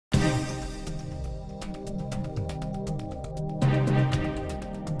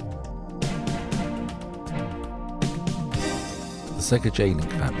Segger J-link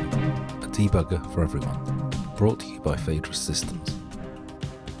Family, a debugger for everyone, brought to you by Phaedsys systems.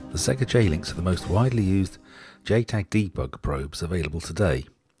 The Segger J-links are the most widely used JTAG debug probes available today.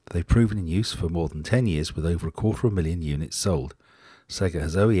 They've proven in use for more than 10 years with over 250,000 units sold. Segger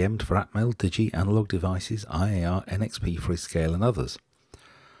has OEM'd for Atmel, Digi, analog devices, IAR, NXP, Freescale and others.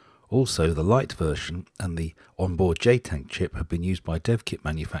 Also, the light version and the onboard JTAG chip have been used by dev kit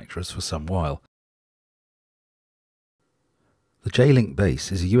manufacturers for some while. The J-link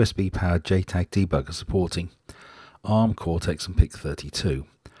base is a USB-powered JTAG debugger supporting ARM, Cortex and PIC32.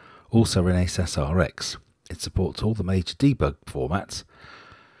 Also Renesas RX. It supports all the major debug formats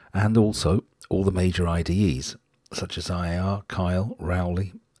and also all the major IDEs such as IAR, Kyle,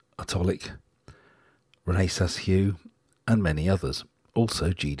 Rowley, Atomic, Renesas Hue and many others. Also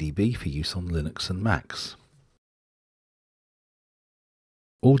GDB for use on Linux and Macs.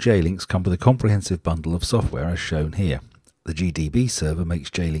 All J-links come with a comprehensive bundle of software as shown here. The GDB server makes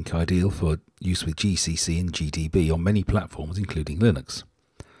J-link ideal for use with GCC and GDB on many platforms including Linux.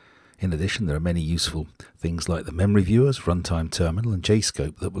 In addition, there are many useful things like the memory viewers, runtime terminal and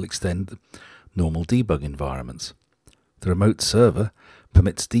JScope that will extend normal debug environments. The remote server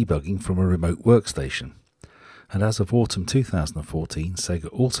permits debugging from a remote workstation. And as of autumn 2014,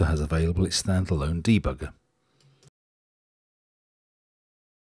 Segger also has available its standalone debugger.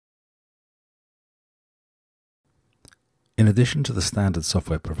 In addition to the standard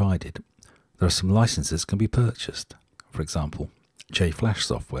software provided, there are some licenses can be purchased. For example, JFlash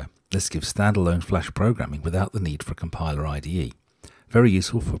software. This gives standalone Flash programming without the need for a compiler IDE. Very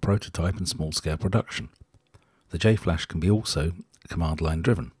useful for prototype and small-scale production. The JFlash can be also command line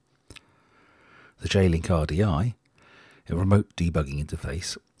driven. The J-link RDI, a remote debugging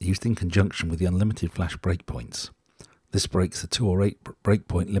interface used in conjunction with the unlimited Flash breakpoints. This breaks the 2 or 8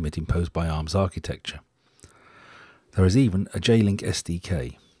 breakpoint limit imposed by ARM's architecture. There is even a J-link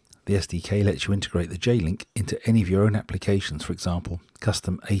SDK. The SDK lets you integrate the J-link into any of your own applications, for example,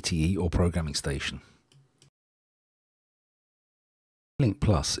 custom ATE or programming station. J-link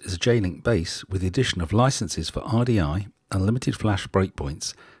Plus is a J-link base with the addition of licenses for RDI, unlimited Flash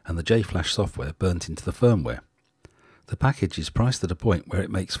breakpoints and the JFlash software burnt into the firmware. The package is priced at a point where it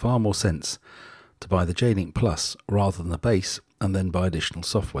makes far more sense to buy the J-link Plus rather than the base and then buy additional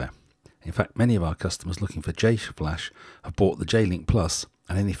software. In fact, many of our customers looking for JFlash have bought the J-link Plus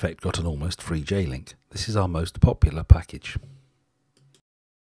and in effect got an almost free J-link. This is our most popular package.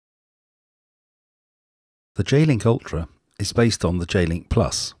 The J-link Ultra is based on the J-link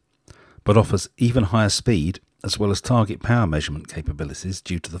Plus, but offers even higher speed as well as target power measurement capabilities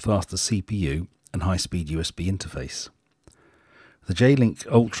due to the faster CPU and high-speed USB interface. The J-link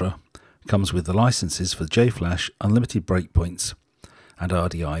Ultra comes with the licenses for JFlash, unlimited breakpoints and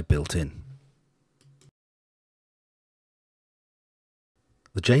RDI built in.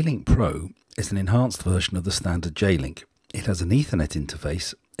 The J-link Pro is an enhanced version of the standard J-link. It has an Ethernet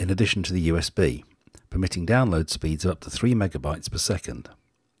interface in addition to the USB, permitting download speeds of up to 3 megabytes per second.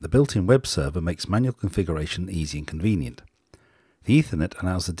 The built-in web server makes manual configuration easy and convenient. The Ethernet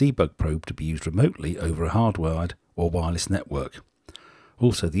allows the debug probe to be used remotely over a hardwired or wireless network.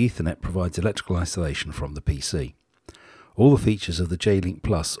 Also, the Ethernet provides electrical isolation from the PC. All the features of the J-link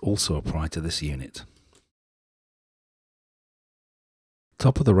Plus also apply to this unit.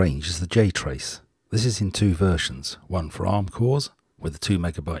 Top of the range is the JTAG-Trace. This is in 2 versions, one for ARM cores with a 2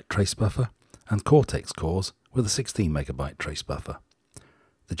 megabyte trace buffer and Cortex cores with a 16 megabyte trace buffer.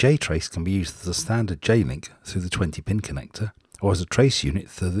 The JTAG-Trace can be used as a standard J-link through the 20-pin connector or as a trace unit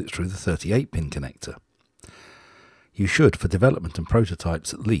through the 38-pin connector. You should, for development and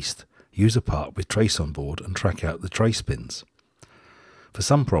prototypes at least, use a part with trace on board and track out the trace pins. For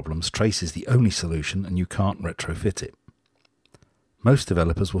some problems, trace is the only solution and you can't retrofit it. Most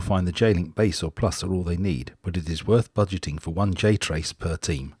developers will find the J-link base or Plus are all they need, but it is worth budgeting for one J-Trace per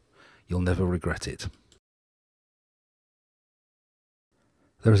team. You'll never regret it.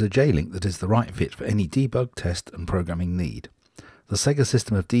 There is a J-link that is the right fit for any debug, test and programming need. The Segger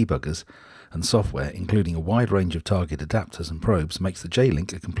system of debuggers and software, including a wide range of target adapters and probes, makes the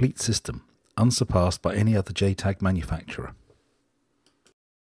J-link a complete system, unsurpassed by any other JTAG manufacturer.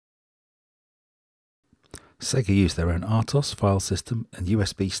 Segger use their own RTOS file system and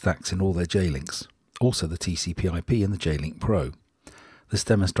USB stacks in all their J-links, also the TCP/IP and the J-link Pro. This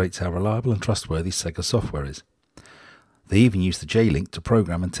demonstrates how reliable and trustworthy Segger software is. They even use the J-link to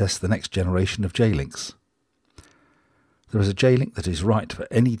program and test the next generation of J-links. There is a J-link that is right for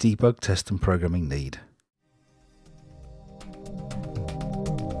any debug, test and programming need.